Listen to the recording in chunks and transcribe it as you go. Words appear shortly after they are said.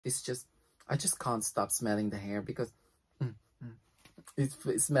it's just, I just can't stop smelling the hair because mm, mm,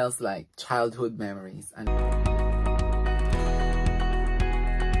 it smells like childhood memories. And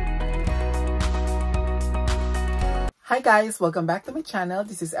hi guys, welcome back to my channel.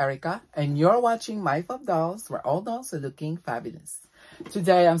 This is Erica and you're watching My Fab Dolls, where all dolls are looking fabulous.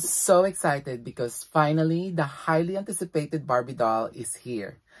 Today I'm so excited because finally the highly anticipated Barbie doll is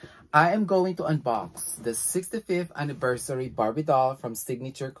here. I am going to unbox the 65th anniversary Barbie doll from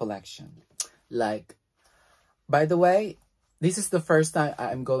Signature Collection. Like, by the way, this is the first time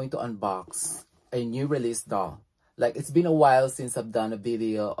I'm going to unbox a new release doll. Like, it's been a while since I've done a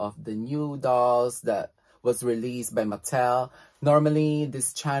video of the new dolls that was released by Mattel. Normally,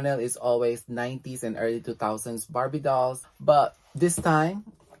 this channel is always 90s and early 2000s Barbie dolls. But this time,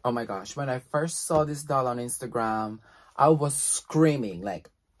 oh my gosh, when I first saw this doll on Instagram, I was screaming like,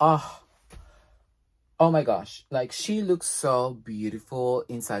 oh my gosh, like she looks so beautiful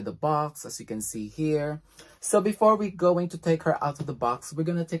inside the box, as you can see here. So before we're going to take her out of the box, we're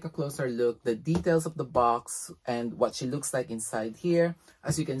going to take a closer look, the details of the box and what she looks like inside here.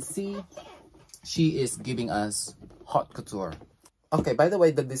 As you can see, she is giving us haute couture. Okay, by the way,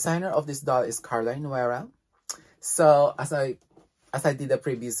 the designer of this doll is Carla Nuera. So as I did a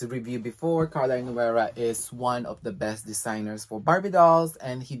previous review before, Carla Nuera is one of the best designers for Barbie dolls,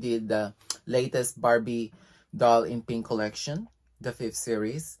 and he did the latest Barbie doll in pink collection, the 5th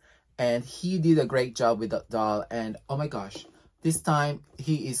series, and he did a great job with that doll. And oh my gosh, this time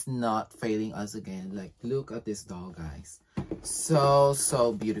he is not failing us again. Like, look at this doll, guys.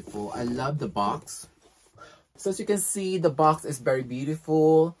 So beautiful. I love the box. So as you can see, the box is very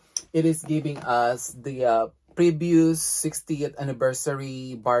beautiful. It is giving us the previous 60th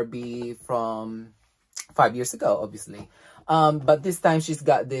anniversary Barbie from 5 years ago, obviously. But this time she's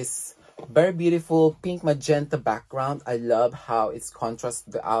got this very beautiful pink magenta background. I love how it's contrasts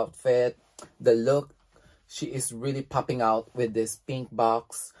the outfit, the look. She is really popping out with this pink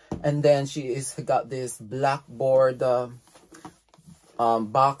box. And then she is got this blackboard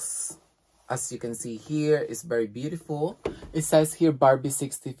box. As you can see here, it's very beautiful. It says here Barbie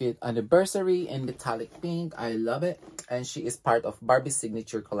 65th anniversary in metallic pink. I love it. And she is part of Barbie's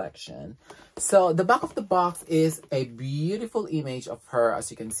Signature Collection. So the back of the box is a beautiful image of her. As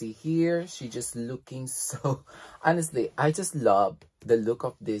you can see here, she just looking so... Honestly, I just love the look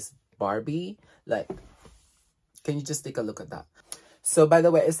of this Barbie. Like, can you just take a look at that? So, by the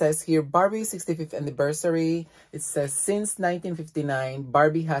way, it says here, Barbie 65th anniversary. It says, since 1959,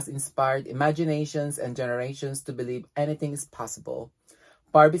 Barbie has inspired imaginations and generations to believe anything is possible.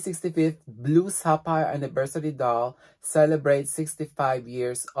 Barbie 65th Blue Sapphire Anniversary Doll celebrates 65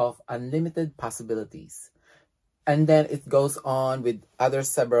 years of unlimited possibilities. And then it goes on with other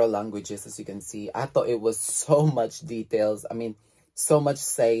several languages, as you can see. I thought it was so much details. I mean, so much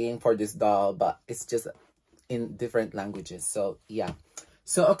saying for this doll, but it's just in different languages. So yeah,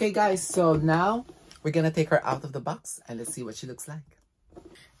 so okay guys, so now we're gonna take her out of the box and let's see what she looks like.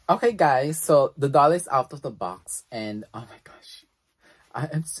 Okay guys, so the doll is out of the box and oh my gosh,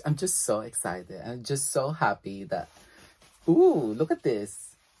 I'm just so excited. I'm just so happy that, ooh, look at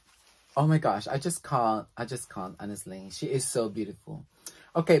this. Oh my gosh, I just can't honestly. She is so beautiful.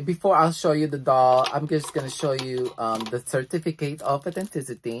 Okay, before I'll show you the doll, I'm just gonna show you the certificate of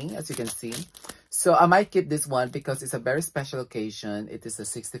authenticity, as you can see. So I might keep this one because it's a very special occasion. It is the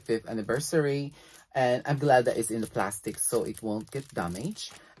 65th anniversary, and I'm glad that it's in the plastic so it won't get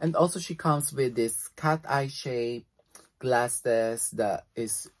damaged. And also she comes with this cat eye shape glasses that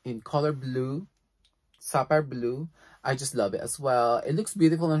is in color blue, sapphire blue. I just love it as well. It looks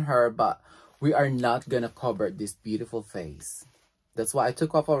beautiful on her, but we are not gonna cover this beautiful face. That's why I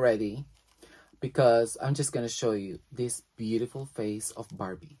took off already, because I'm just gonna show you this beautiful face of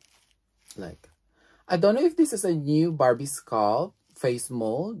Barbie. Like, I don't know if this is a new Barbie skull face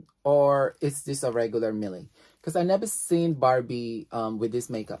mold or is this a regular Millie, because I never seen Barbie with this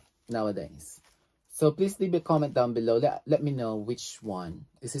makeup nowadays. So please leave a comment down below. Let me know which one.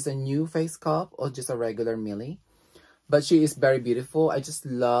 Is this a new face sculpt or just a regular Millie? But she is very beautiful. I just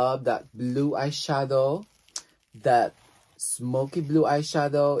love that blue eyeshadow. That smoky blue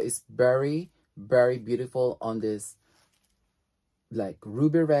eyeshadow is very beautiful on this like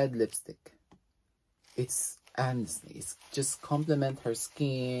ruby red lipstick. It's honestly, it's just complement her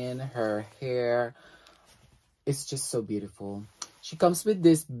skin, her hair. It's just so beautiful. She comes with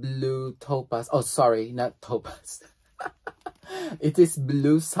this blue topaz. Oh, sorry, not topaz. It is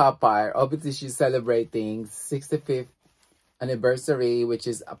blue sapphire. Obviously, she's celebrating 65th anniversary, which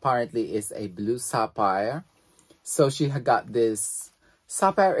is apparently is a blue sapphire. So she got this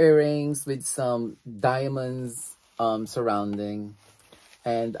sapphire earrings with some diamonds surrounding.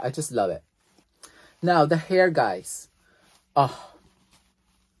 And I just love it. Now, the hair, guys. Oh,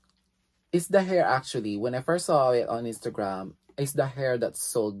 it's the hair actually. When I first saw it on Instagram, it's the hair that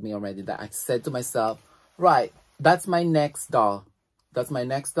sold me already. That I said to myself, right, that's my next doll. That's my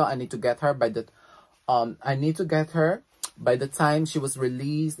next doll. I need to get her by the time she was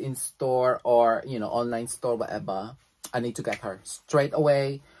released in store or, you know, online store, whatever. I need to get her straight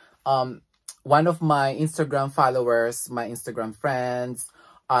away. One of my Instagram followers, my Instagram friends,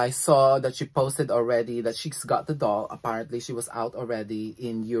 I saw that she posted already that she's got the doll. Apparently, she was out already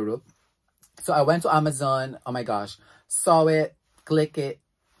in Europe. So I went to Amazon. Oh my gosh. Saw it, click it,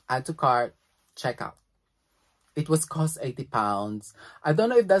 add to cart, check out. It was cost 80 pounds. I don't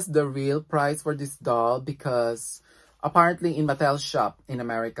know if that's the real price for this doll because apparently in Mattel's shop in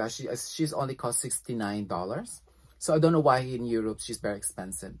America, she's only cost $69. So I don't know why in Europe she's very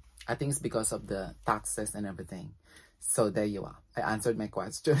expensive. I think it's because of the taxes and everything. So there you are. I answered my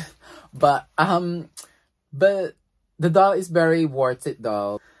question. But the doll is very worth it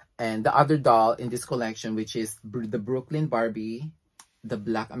though. And the other doll in this collection, which is the Brooklyn Barbie, the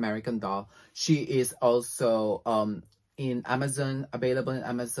Black American doll, she is also in Amazon, available in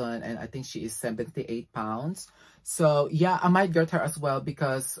Amazon, and I think she is 78 pounds. So yeah, I might get her as well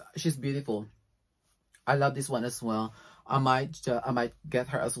because she's beautiful. I love this one as well. I might get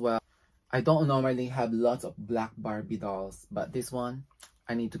her as well. I don't normally have lots of black Barbie dolls, but this one,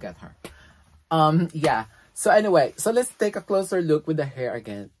 I need to get her. Yeah. So anyway, so let's take a closer look with the hair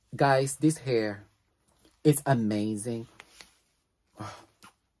again. Guys, this hair, it's amazing.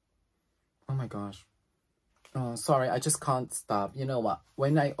 Oh my gosh. Oh, sorry, I just can't stop. You know what?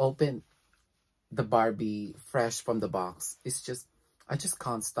 When I open the Barbie fresh from the box, I just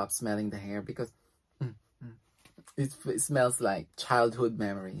can't stop smelling the hair because it smells like childhood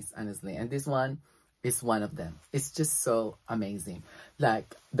memories, honestly. And this one is one of them. It's just so amazing.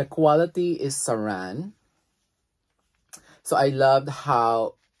 Like, the quality is saran. So I loved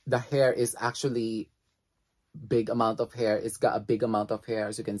how the hair is actually big amount of hair. It's got a big amount of hair,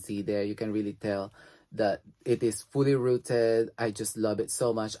 as you can see there. You can really tell that it is fully rooted. I just love it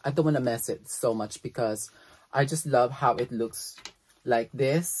so much. I don't want to mess it so much because I just love how it looks like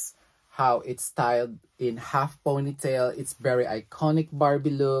this, how it's styled in half ponytail. It's very iconic Barbie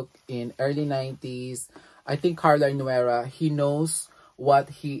look in early 90s. I think Carla Nuera, he knows what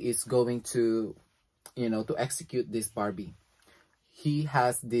he is going to, you know, to execute this Barbie. He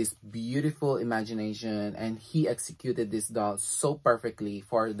has this beautiful imagination and he executed this doll so perfectly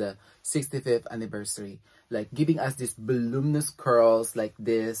for the 65th anniversary. Like giving us these voluminous curls like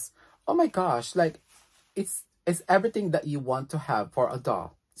this. Oh my gosh, like it's everything that you want to have for a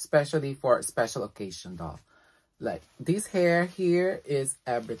doll, especially for a special occasion doll. Like this hair here is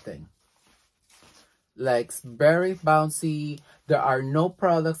everything. Like very bouncy. There are no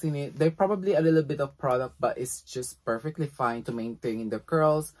products in it. There's probably a little bit of product, but it's just perfectly fine to maintain the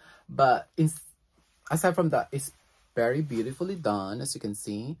curls. But aside from that, it's very beautifully done, as you can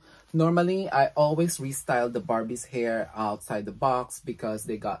see. Normally, I always restyle the Barbie's hair outside the box because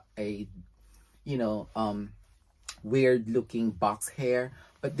they got a, you know, weird looking box hair.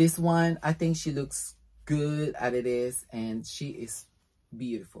 But this one, I think she looks good as it is, and she is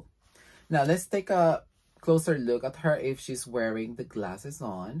beautiful. Now, let's take a closer look at her if she's wearing the glasses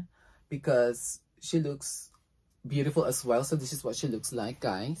on, because she looks beautiful as well. So this is what she looks like,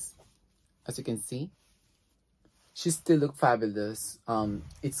 guys. As you can see, she still looks fabulous.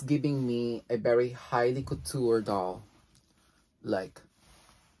 It's giving me a very highly couture doll. Like,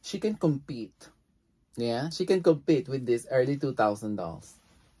 she can compete. Yeah, she can compete with these early 2000 dolls.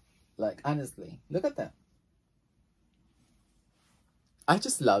 Like, honestly, look at that. I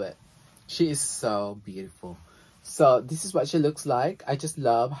just love it. She is so beautiful. So this is what she looks like. I just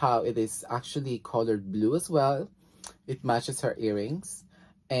love how it is actually colored blue as well. It matches her earrings.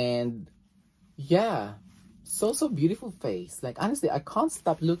 And yeah, so beautiful face. Like, honestly, I can't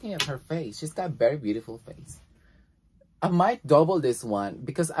stop looking at her face. She's got a very beautiful face. I might double this one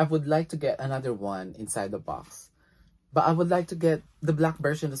because I would like to get another one inside the box. But I would like to get the black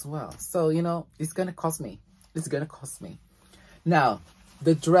version as well. So, you know, it's gonna cost me. It's gonna cost me. Now,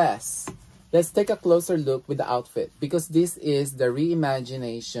 the dress. Let's take a closer look with the outfit because this is the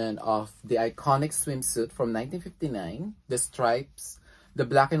reimagination of the iconic swimsuit from 1959. The stripes, the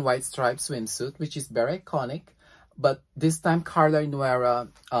black and white striped swimsuit, which is very iconic. But this time, Carla Nuera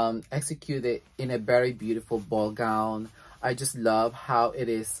executed in a very beautiful ball gown. I just love how it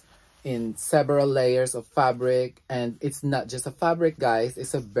is in several layers of fabric. And it's not just a fabric, guys.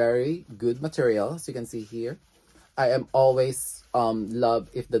 It's a very good material, as you can see here. I am always love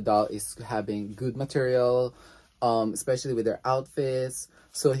if the doll is having good material, especially with their outfits.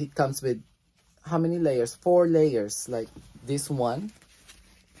 So it comes with how many layers? 4 layers, like this one.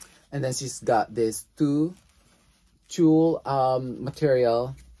 And then she's got this 2 tulle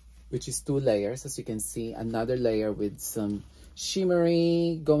material, which is 2 layers, as you can see. Another layer with some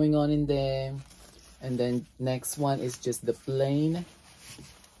shimmery going on in there. And then next one is just the plain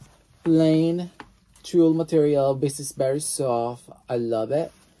tulle material. This is very soft. I love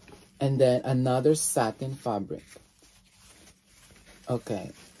it. And then another satin fabric.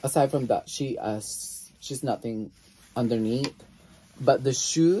 Okay, aside from that, she's nothing underneath. But the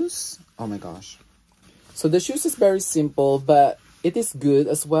shoes, oh my gosh. So the shoes is very simple, but it is good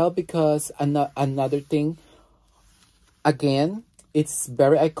as well, because another thing, again, it's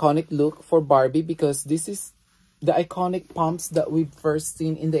very iconic look for Barbie, because this is the iconic pumps that we've first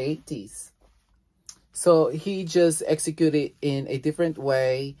seen in the 80s. So he just executed in a different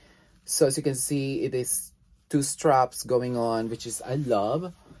way. So as you can see, it is 2 straps going on, which is I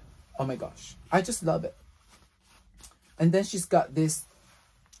love. Oh my gosh, I just love it. And then she's got this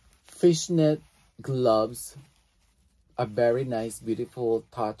fishnet gloves, a very nice, beautiful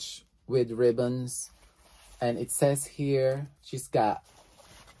touch with ribbons. And it says here, she's got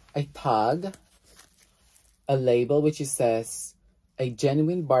a tag, a label, which it says, a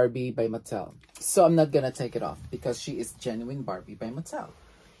genuine Barbie by Mattel. So I'm not gonna take it off, because she is genuine Barbie by Mattel.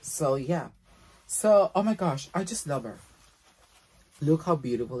 So yeah. So, oh my gosh, I just love her. Look how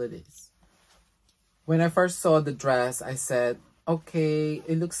beautiful it is. When I first saw the dress, I said, okay,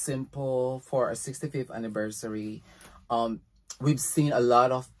 it looks simple for a 65th anniversary. We've seen a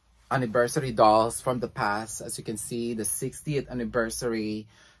lot of anniversary dolls from the past. As you can see, the 60th anniversary,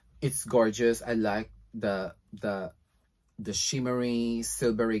 it's gorgeous. I like the shimmery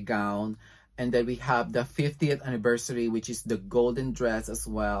silvery gown. And then we have the 50th anniversary, which is the golden dress as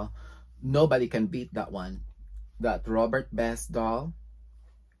well. Nobody can beat that one. That Robert Best doll,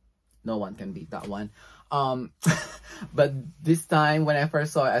 no one can beat that one. But this time when I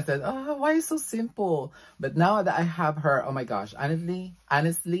first saw it, I said, oh, why is it so simple? But now that I have her, oh my gosh, honestly,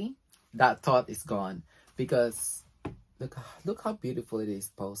 that thought is gone, because look how beautiful it is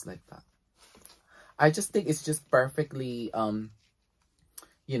posed like that. I just think it's just perfectly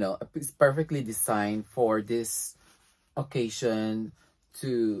you know, it's perfectly designed for this occasion,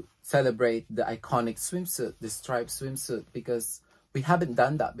 to celebrate the iconic swimsuit, the striped swimsuit, because we haven't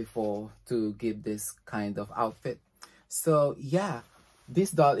done that before, to give this kind of outfit. So yeah,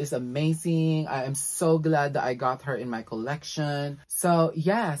 this doll is amazing. I am so glad that I got her in my collection. So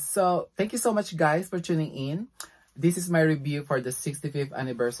yeah, so thank you so much guys for tuning in. This is my review for the 65th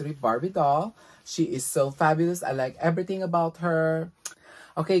anniversary Barbie doll. She is so fabulous. I like everything about her.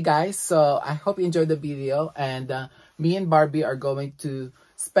 Okay guys, so I hope you enjoyed the video, and me and Barbie are going to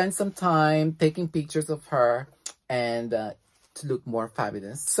spend some time taking pictures of her, and to look more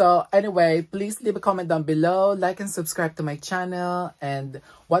fabulous. So anyway, please leave a comment down below, like and subscribe to my channel. And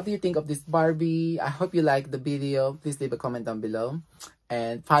what do you think of this Barbie? I hope you like the video. Please leave a comment down below,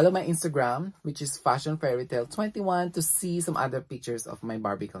 and follow my Instagram, which is Fashion Fairy Tale 21, to see some other pictures of my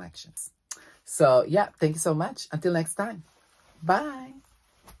Barbie collections. So yeah, thank you so much. Until next time, bye.